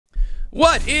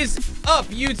What is up,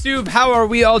 YouTube? How are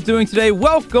we all doing today?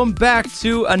 Welcome back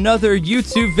to another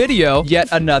YouTube video, yet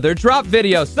another drop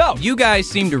video. So, you guys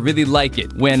seem to really like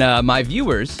it when my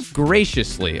viewers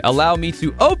graciously allow me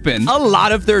to open a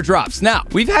lot of their drops. Now,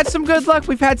 we've had some good luck,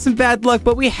 we've had some bad luck,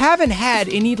 but we haven't had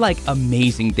any, like,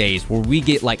 amazing days where we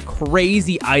get, like,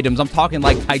 crazy items. I'm talking,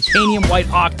 like, titanium white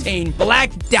octane, black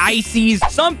dices,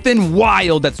 something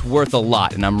wild that's worth a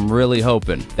lot. And I'm really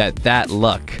hoping that that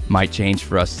luck might change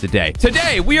for us today.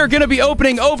 Today, we are going to be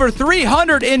opening over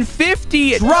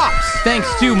 350 drops, thanks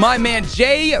to my man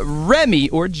Jeremy.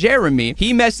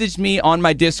 He messaged me on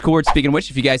my Discord. Speaking of which,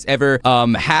 if you guys ever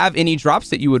have any drops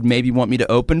that you would maybe want me to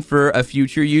open for a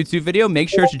future YouTube video, make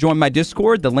sure to join my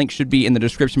Discord. The link should be in the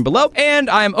description below. And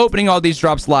I am opening all these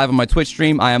drops live on my Twitch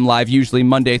stream. I am live usually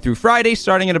Monday through Friday,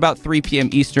 starting at about 3 p.m.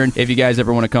 Eastern. If you guys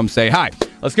ever want to come say hi,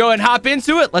 let's go ahead and hop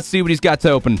into it. Let's see what he's got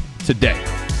to open today.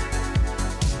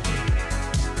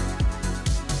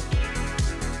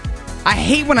 I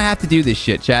hate when I have to do this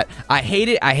shit, chat. I hate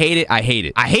it. I hate it. I hate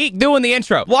it. I hate doing the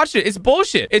intro. Watch it. It's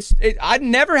bullshit. I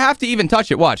never have to even touch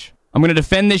it. Watch. I'm going to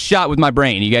defend this shot with my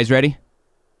brain. You guys ready?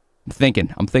 I'm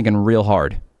thinking real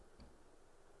hard.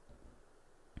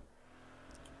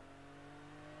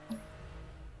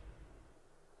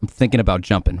 I'm thinking about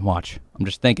jumping. Watch. I'm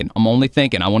just thinking. I'm only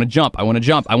thinking. I want to jump. I want to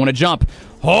jump. I want to jump.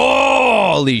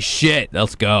 Holy shit.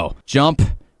 Let's go. Jump.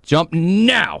 Jump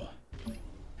now.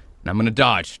 And I'm going to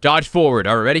dodge. Dodge forward.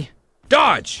 All right, ready?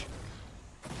 Dodge!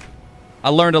 I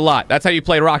learned a lot. That's how you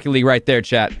play Rocket League right there,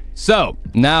 chat. So,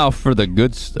 now for the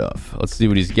good stuff. Let's see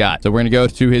what he's got. So, we're going to go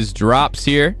to his drops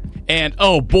here. And,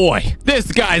 oh boy,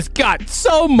 this guy's got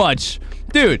so much.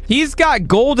 Dude, he's got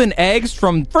golden eggs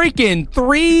from freaking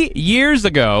 3 years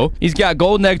ago. He's got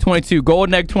golden egg 22,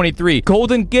 golden egg 23,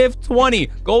 golden gift 20,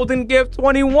 golden gift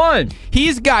 21.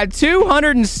 He's got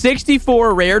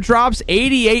 264 rare drops,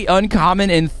 88 uncommon,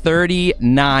 and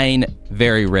 39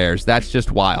 very rares. That's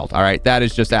just wild. All right, that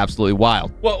is just absolutely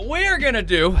wild. What we're gonna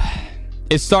do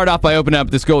is start off by opening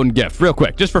up this golden gift real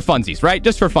quick, just for funsies, right?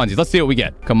 Just for funsies. Let's see what we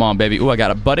get. Come on, baby. Ooh, I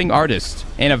got a budding artist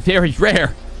and a very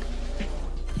rare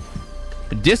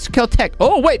discotheque.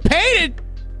 Oh, wait, painted.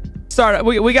 Sorry,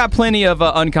 we got plenty of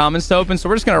uncommons to open, so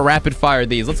we're just gonna rapid fire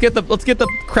these. Let's get the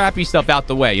crappy stuff out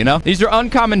the way, you know? These are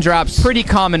uncommon drops, pretty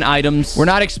common items. We're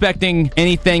not expecting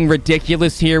anything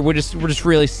ridiculous here. We're just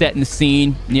really setting the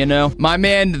scene, you know? My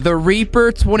man, the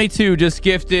Reaper 22 just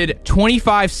gifted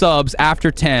 25 subs after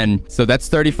 10, so that's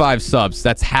 35 subs.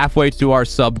 That's halfway to our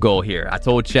sub goal here. I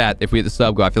told chat if we hit the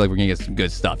sub goal, I feel like we're gonna get some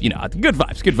good stuff. You know, good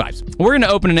vibes, good vibes. We're gonna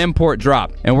open an import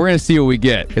drop, and we're gonna see what we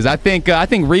get, because I think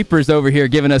Reaper's over here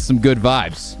giving us some good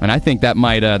vibes, and I think that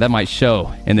might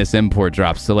show in this import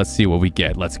drop. So let's see what we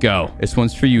get. Let's go. This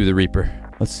one's for you, the Reaper.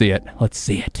 Let's see it. Let's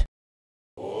see it.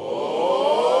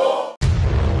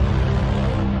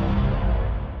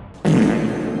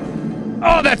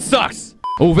 Oh, that sucks.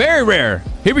 Oh, very rare.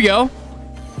 Here we go.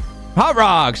 Hot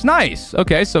rocks. Nice.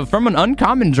 Okay, so from an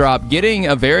uncommon drop, getting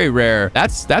a very rare,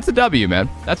 that's a W, man.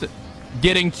 That's it.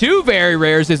 Getting 2 very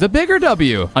rares is a bigger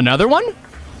W. Another one?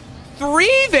 3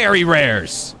 very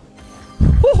rares.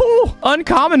 Woohoo!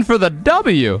 Uncommon for the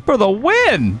W. For the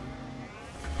win.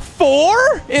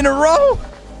 4 in a row?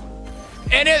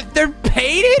 And they're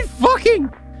painted?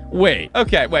 Fucking... Wait.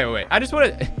 Okay, wait. I just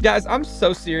want to... Guys, I'm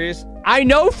so serious. I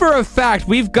know for a fact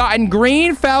we've gotten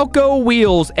green Falco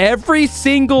wheels every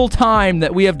single time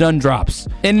that we have done drops.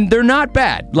 And they're not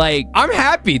bad. Like, I'm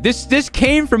happy. This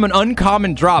came from an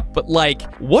uncommon drop, but like,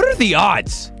 what are the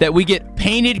odds that we get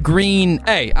painted green?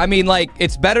 Hey, I mean, like,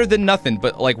 it's better than nothing,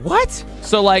 but like, what?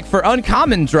 So like, for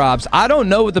uncommon drops, I don't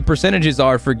know what the percentages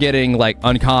are for getting like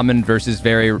uncommon versus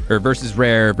rare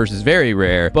versus very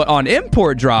rare. But on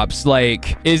import drops,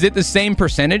 like, is it the same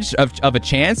percentage of a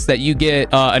chance that you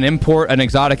get an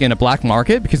exotic in a black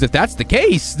market? Because if that's the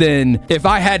case, then if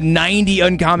I had 90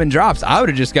 uncommon drops, I would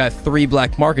have just got 3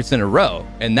 black markets in a row,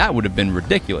 and that would have been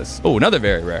ridiculous. Oh, another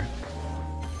very rare.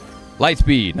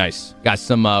 Lightspeed. Nice. Got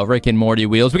some Rick and Morty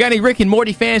wheels. We got any Rick and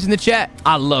Morty fans in the chat?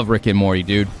 I love Rick and Morty,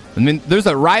 dude. I mean, there's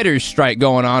a writer's strike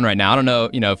going on right now. I don't know,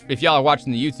 you know, if y'all are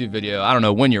watching the YouTube video, I don't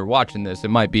know when you're watching this. It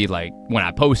might be like when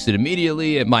I post it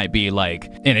immediately. It might be like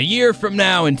in a year from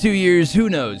now, in 2 years, who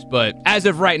knows? But as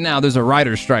of right now, there's a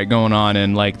writer's strike going on,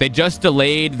 and like they just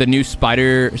delayed the new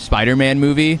Spider-Man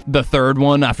movie, the 3rd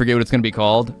one. I forget what it's gonna be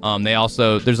called.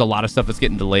 There's a lot of stuff that's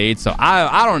getting delayed. So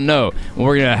I don't know when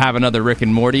we're gonna have another Rick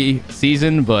and Morty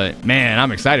season, but man,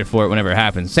 I'm excited for it whenever it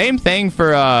happens. Same thing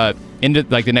for into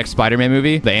like the next Spider-Man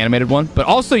movie, the animated one. But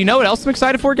also, you know what else I'm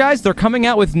excited for, guys? They're coming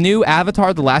out with new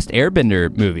Avatar: The Last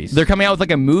Airbender movies. They're coming out with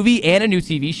like a movie and a new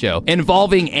TV show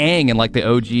involving Aang and like the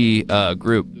OG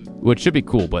group. which should be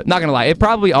cool, but not gonna lie, it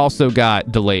probably also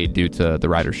got delayed due to the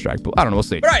writer's strike, but I don't know, we'll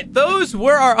see. All right, those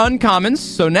were our uncommons.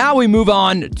 So now we move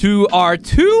on to our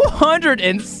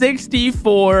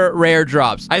 264 rare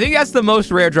drops. I think that's the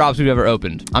most rare drops we've ever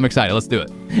opened. I'm excited. Let's do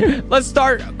it. Let's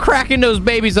start cracking those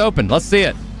babies open. Let's see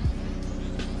it.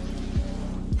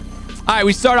 All right,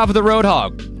 we start off with the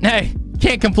Roadhog. Hey,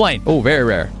 can't complain. Oh, very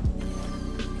rare.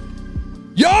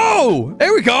 Yo,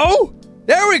 there we go.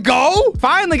 There we go.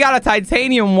 Finally got a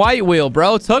titanium white wheel,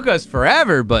 bro. Took us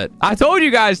forever, but I told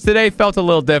you guys today felt a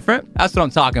little different. That's what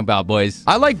I'm talking about, boys.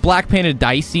 I like black painted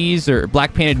dices or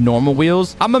black painted normal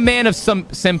wheels. I'm a man of some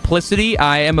simplicity.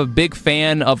 I am a big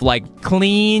fan of like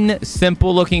clean,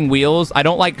 simple looking wheels. I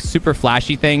don't like super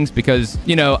flashy things because,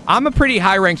 you know, I'm a pretty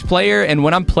high ranked player. And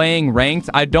when I'm playing ranked,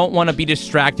 I don't want to be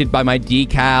distracted by my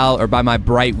decal or by my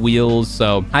bright wheels.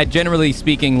 So I generally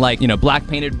speaking like, you know, black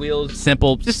painted wheels,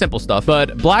 simple, just simple stuff.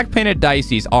 But black painted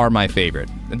dices are my favorite.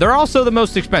 They're also the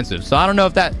most expensive, so I don't know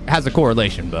if that has a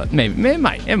correlation, but maybe it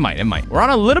might. We're on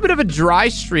a little bit of a dry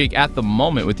streak at the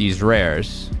moment with these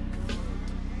rares.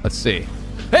 Let's see.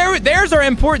 There's our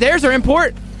import.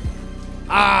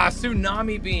 Ah,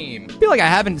 Tsunami Beam. I feel like I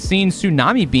haven't seen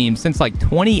Tsunami Beam since like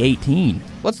 2018.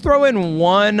 Let's throw in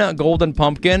one golden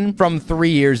pumpkin from 3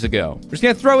 years ago. We're just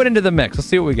gonna throw it into the mix. Let's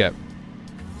see what we get.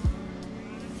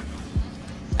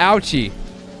 Ouchie.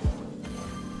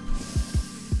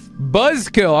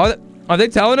 Buzzkill. Are they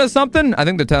telling us something? I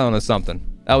think they're telling us something.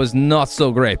 That was not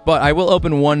so great, but I will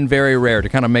open one very rare to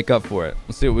kind of make up for it.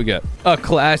 Let's see what we get. A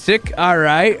classic. All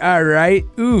right.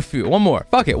 Oof. One more.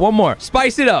 Fuck it. One more.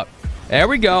 Spice it up. There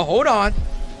we go. Hold on.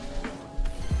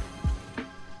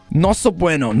 No so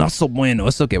bueno.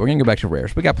 It's okay. We're going to go back to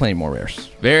rares. We got plenty more rares.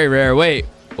 Very rare. Wait.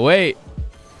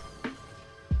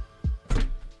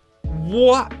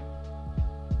 What?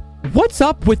 What's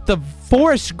up with the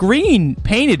forest green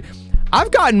painted?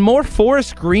 I've gotten more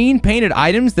forest green painted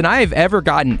items than I have ever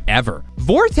gotten ever.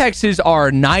 Vortexes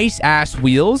are nice ass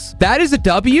wheels. That is a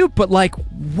W, but like,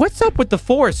 what's up with the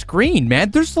forest green,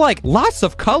 man? There's like lots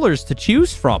of colors to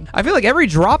choose from. I feel like every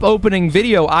drop opening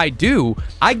video I do,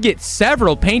 I get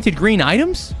several painted green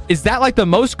items. Is that like the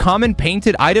most common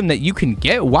painted item that you can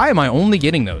get? Why am I only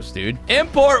getting those, dude?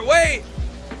 Import, wait.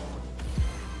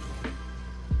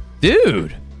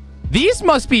 Dude. These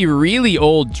must be really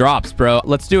old drops, bro.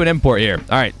 Let's do an import here.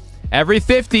 All right. Every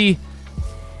 50.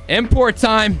 Import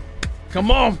time. Come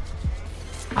on.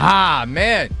 Ah,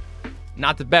 man.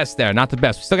 Not the best there. Not the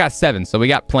best. We still got 7, so we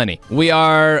got plenty. We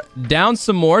are down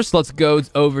some more, so let's go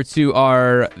over to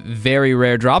our very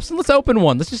rare drops, and let's open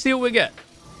one. Let's just see what we get.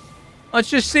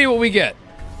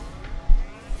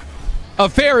 A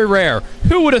very rare.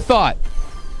 Who would have thought?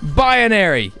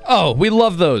 Binary. Oh, we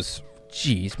love those.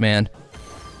 Jeez, man.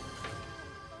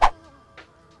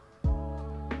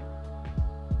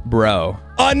 Bro.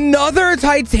 Another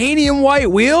titanium white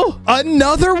wheel?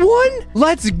 Another one?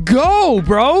 Let's go,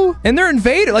 bro. And they're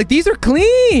invaded. Like, these are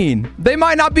clean. They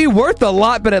might not be worth a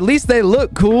lot, but at least they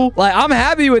look cool. Like, I'm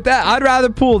happy with that. I'd rather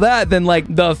pull that than,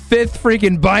 like, the 5th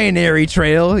freaking binary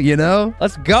trail, you know?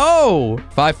 Let's go.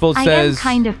 Fivefold says... I am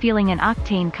kind of feeling an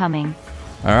octane coming.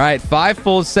 All right.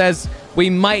 Fivefold says... we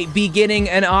might be getting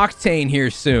an octane here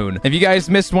soon. If you guys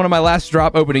missed one of my last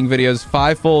drop opening videos,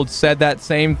 Fivefold said that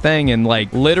same thing, and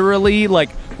like literally like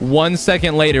 1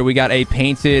 second later, we got a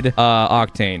painted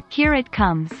octane. Here it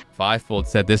comes. Fivefold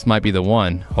said this might be the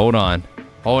one. Hold on.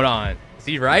 Is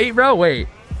he right, bro? Wait.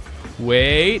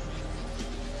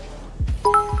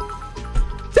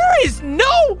 There is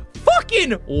no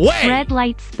fucking way. Red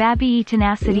lights, Babby,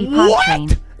 Tenacity,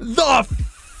 Podtrain. What the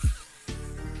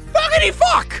fuckity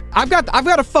fuck? I've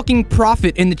got a fucking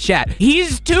prophet in the chat.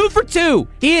 He's 2 for 2.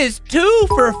 He is 2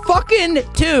 for fucking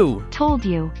 2. Told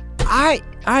you.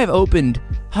 I've opened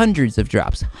hundreds of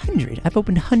drops. I've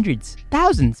opened hundreds.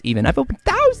 Thousands even. I've opened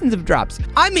thousands of drops.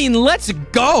 I mean, let's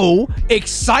go.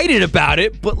 Excited about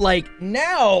it, but like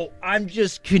now I'm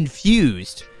just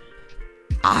confused.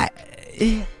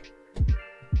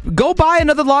 Go buy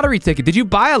another lottery ticket. Did you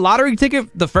buy a lottery ticket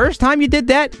the first time you did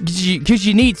that? Because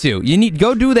you need to.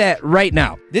 Go do that right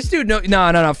now. This dude, no,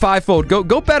 Fivefold.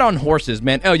 Go bet on horses,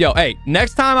 man. Oh, yo, hey,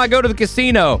 next time I go to the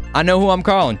casino, I know who I'm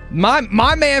calling.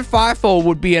 My man Fivefold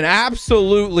would be an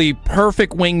absolutely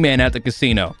perfect wingman at the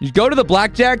casino. You go to the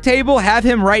blackjack table, have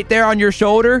him right there on your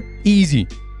shoulder. Easy.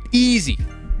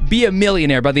 Be a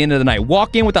millionaire by the end of the night.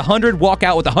 Walk in with 100, walk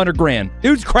out with 100 grand.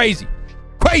 Dude's crazy.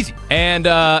 And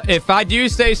if I do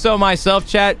say so myself,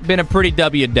 chat, been a pretty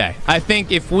W day. I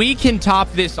think if we can top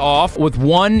this off with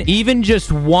one, even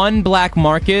just one black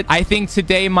market, I think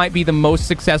today might be the most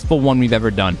successful one we've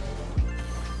ever done.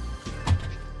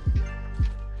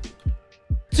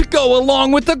 go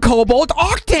along with the Cobalt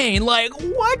Octane. Like,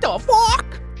 what the fuck?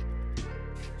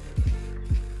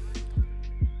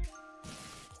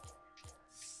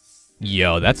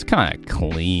 Yo, that's kind of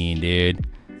clean, dude.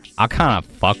 I kind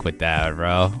of fuck with that,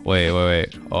 bro.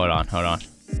 Wait. Hold on.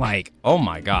 Like, oh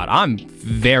my God. I'm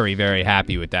very, very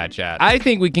happy with that, chat. I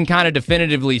think we can kind of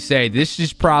definitively say this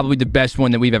is probably the best one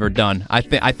that we've ever done.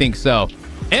 I think so.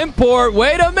 Import.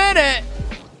 Wait a minute.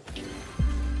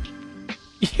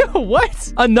 Yo,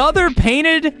 what? Another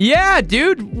painted? Yeah,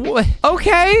 dude.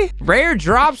 Okay. Rare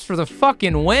drops for the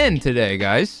fucking win today,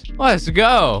 guys. Let's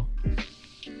go.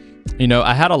 You know,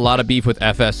 I had a lot of beef with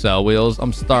FSL wheels.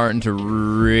 I'm starting to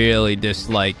really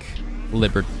dislike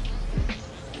Liberty.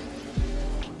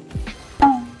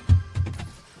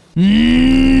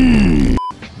 Very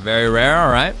rare,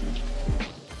 all right.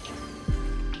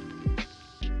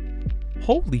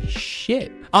 Holy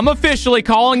shit. I'm officially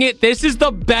calling it. This is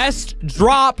the best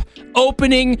drop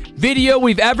opening video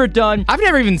we've ever done. I've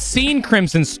never even seen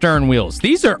Crimson Stern wheels.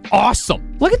 These are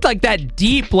awesome. Look at like that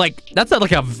deep, like that's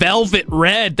like a velvet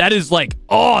red. That is like,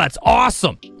 oh, that's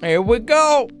awesome. Here we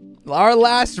go. Our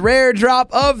last rare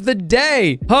drop of the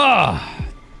day.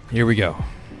 Here we go.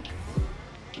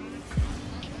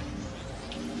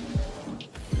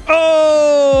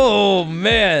 Oh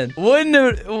man,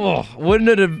 wouldn't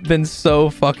it have been so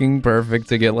fucking perfect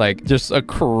to get like just a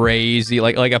crazy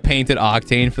like a painted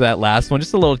Octane for that last one,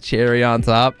 just a little cherry on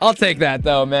top. I'll take that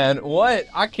though, man. What?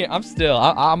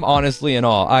 I'm honestly in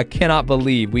awe. I cannot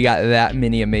believe we got that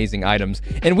many amazing items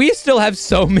and we still have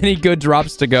so many good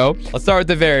drops to go. Let's start with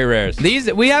the very rares.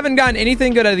 We haven't gotten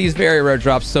anything good out of these very rare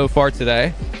drops so far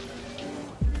today.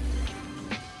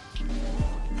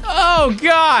 Oh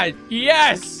God,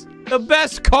 yes. The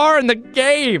best car in the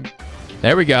game.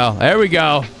 There we go. There we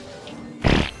go.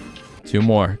 Two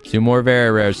more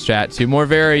very rares, chat. Two more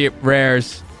very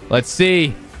rares. Let's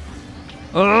see.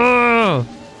 Oh.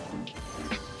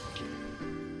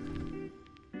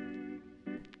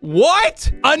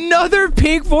 What? Another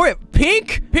pink vortexes?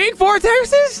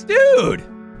 Dude.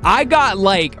 I got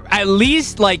like at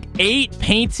least like 8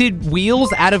 painted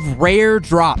wheels out of rare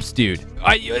drops, dude.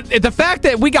 The fact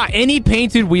that we got any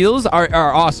painted wheels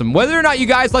are awesome. Whether or not you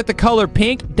guys like the color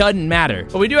pink doesn't matter.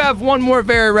 But we do have one more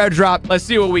very rare drop. Let's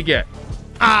see what we get.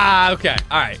 Okay.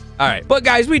 All right. But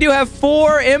guys, we do have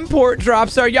 4 import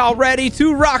drops. Are y'all ready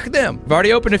to rock them? We've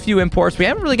already opened a few imports. We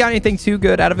haven't really got anything too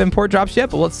good out of import drops yet,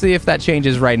 but let's see if that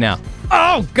changes right now.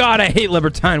 Oh God, I hate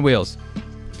Libertine wheels.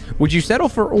 Would you settle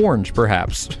for orange,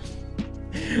 perhaps?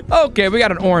 Okay, we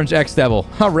got an orange X-Devil.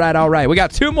 All right. We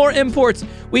got 2 more imports.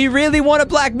 We really want a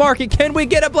black market. Can we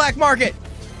get a black market?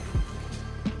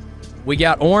 We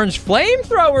got orange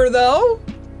flamethrower, though.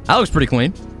 That looks pretty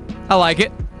clean. I like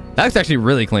it. That looks actually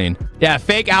really clean. Yeah,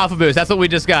 fake alpha boost. That's what we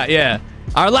just got. Yeah.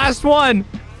 Our last one.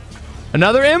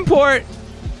 Another import.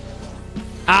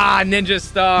 Ninja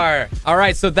Star. All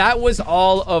right, so that was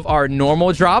all of our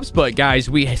normal drops, but guys,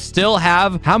 we still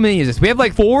have, how many is this? We have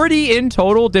like 40 in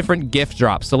total different gift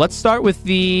drops. So let's start with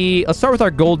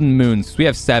our golden moons. We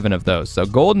have 7 of those. So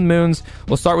golden moons,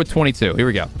 we'll start with 22. Here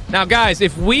we go. Now guys,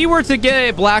 if we were to get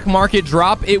a black market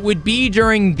drop, it would be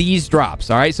during these drops.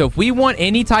 All right, so if we want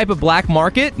any type of black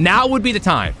market, now would be the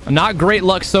time. Not great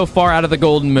luck so far out of the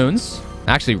golden moons.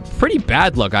 Actually, pretty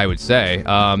bad luck, I would say.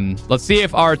 Let's see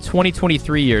if our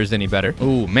 2023 year is any better.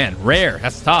 Oh, man. Rare.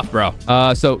 That's tough, bro.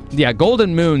 So, yeah,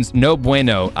 golden moons, no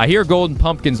bueno. I hear golden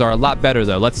pumpkins are a lot better,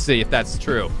 though. Let's see if that's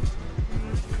true.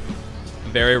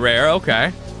 Very rare.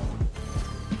 Okay.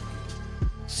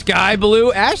 Sky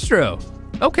blue Astro.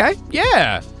 Okay.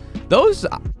 Yeah. Those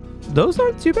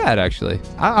aren't too bad, actually.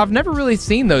 I've never really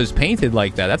seen those painted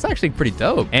like that. That's actually pretty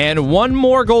dope. And one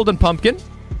more golden pumpkin.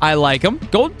 I like them.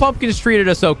 Golden Pumpkins treated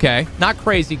us okay. Not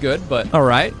crazy good, but all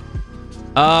right.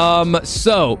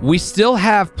 So we still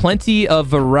have plenty of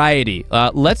variety.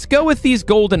 Let's go with these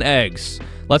golden eggs.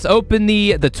 Let's open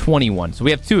the 21. So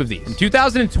we have 2 of these. From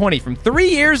 2020, from 3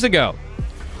 years ago.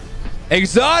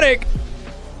 Exotic.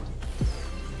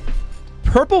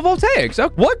 Purple Voltaics. Oh,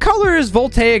 what color is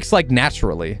Voltaics like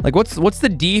naturally? Like what's the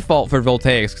default for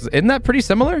Voltaics? 'Cause isn't that pretty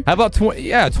similar? How about 20?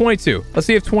 Yeah, 22. Let's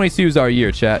see if 22 is our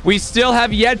year, chat. We still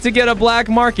have yet to get a black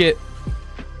market.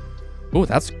 Ooh,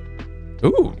 that's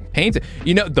painted.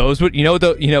 You know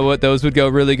what those would go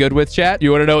really good with, chat?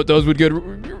 You want to know what those would good?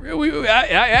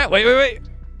 Wait.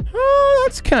 Oh,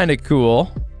 that's kind of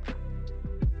cool.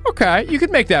 Okay, you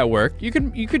could make that work. You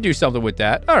could do something with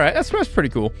that. All right, that's pretty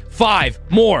cool. 5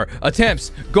 more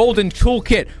attempts. Golden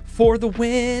toolkit for the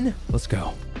win. Let's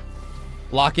go.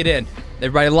 Lock it in.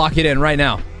 Everybody lock it in right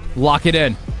now. Lock it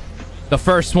in. The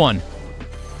first one.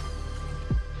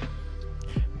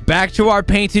 Back to our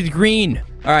painted green.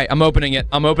 All right, I'm opening it.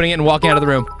 I'm opening it and walking out of the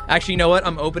room. Actually, you know what?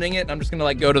 I'm opening it and I'm just gonna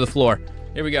like go to the floor.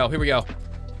 Here we go. Here we go.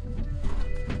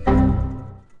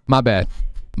 My bad.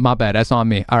 My bad. That's on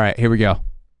me. All right, here we go.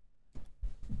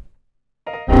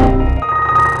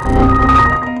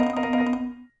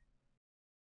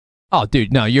 Oh,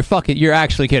 dude, no, you're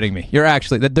actually kidding me.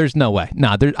 There's no way.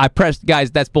 Nah, I pressed,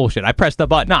 guys, that's bullshit. I pressed the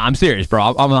button. Nah, I'm serious, bro.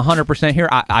 I'm 100% here.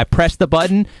 I pressed the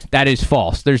button. That is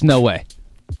false. There's no way.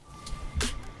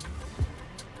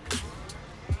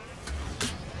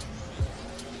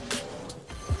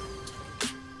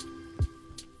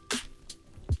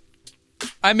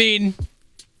 I mean,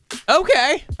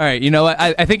 okay. All right, you know what?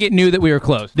 I think it knew that we were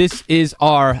close. This is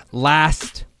our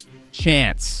last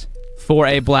chance for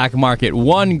a black market.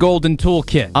 One golden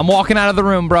toolkit. I'm walking out of the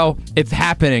room, bro. It's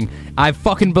happening. I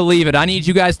fucking believe it. I need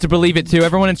you guys to believe it too.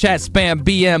 Everyone in chat, spam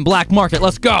BM black market.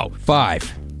 Let's go.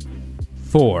 5,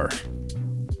 4,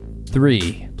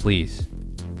 3, please.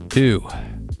 2.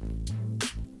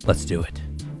 Let's do it.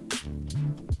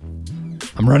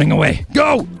 I'm running away.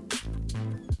 Go!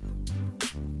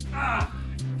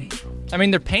 I mean,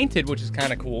 they're painted, which is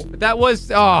kind of cool. But that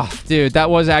was, oh, dude, that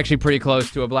was actually pretty close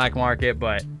to a black market,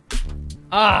 but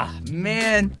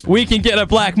man, we can get a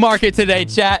black market today,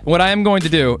 chat. What I am going to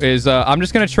do is I'm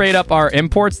just going to trade up our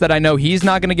imports that I know he's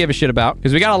not going to give a shit about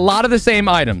because we got a lot of the same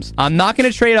items. I'm not going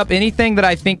to trade up anything that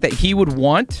I think that he would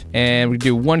want, and we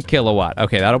do 1 kilowatt.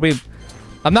 Okay, that'll be,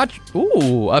 I'm not,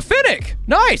 ooh, a Finnick.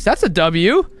 Nice, that's a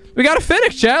W. We got a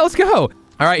Finnick, chat. Let's go.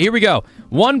 All right, here we go.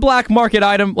 1 black market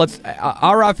item. Let's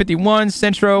RR51,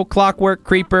 Centro, Clockwork,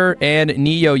 Creeper, and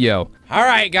Neo-Yo. All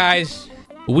right, guys.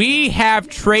 We have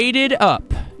traded up.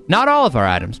 Not all of our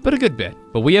items, but a good bit.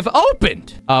 But we have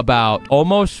opened about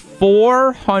almost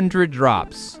 400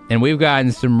 drops. And we've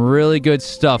gotten some really good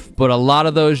stuff. But a lot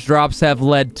of those drops have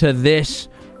led to this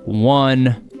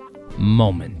one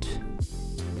moment.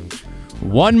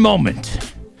 One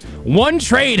moment. One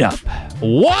trade up.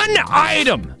 One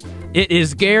item. It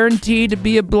is guaranteed to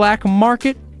be a black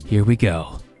market. Here we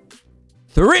go.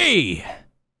 3,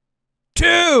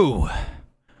 2,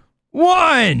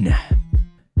 1.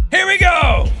 Here we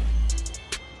go.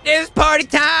 It's party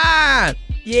time.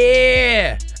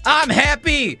 Yeah. I'm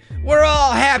happy. We're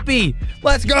all happy.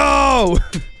 Let's go.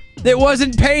 It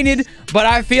wasn't painted, but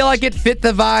I feel like it fit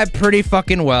the vibe pretty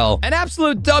fucking well. An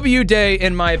absolute W day,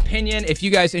 in my opinion. If you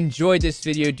guys enjoyed this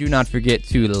video, do not forget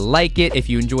to like it. If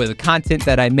you enjoy the content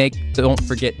that I make, don't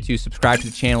forget to subscribe to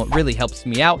the channel. It really helps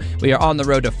me out. We are on the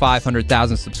road to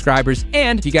 500,000 subscribers.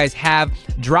 And if you guys have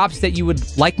drops that you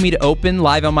would like me to open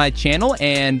live on my channel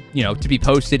and, you know, to be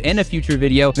posted in a future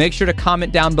video, make sure to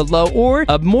comment down below. Or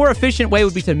a more efficient way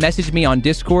would be to message me on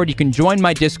Discord. You can join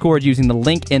my Discord using the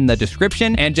link in the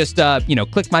description and just you know,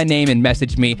 click my name and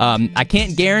message me. I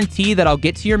can't guarantee that I'll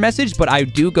get to your message, but I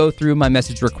do go through my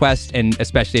message request, and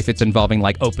especially if it's involving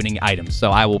like opening items.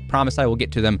 So I will promise I will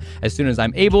get to them as soon as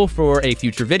I'm able for a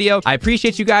future video. I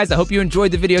appreciate you guys. I hope you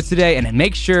enjoyed the video today, and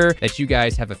make sure that you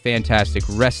guys have a fantastic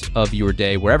rest of your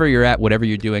day, wherever you're at, whatever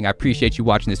you're doing. I appreciate you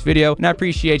watching this video, and I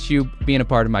appreciate you being a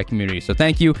part of my community. So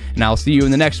thank you, and I'll see you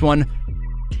in the next one.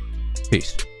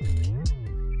 Peace.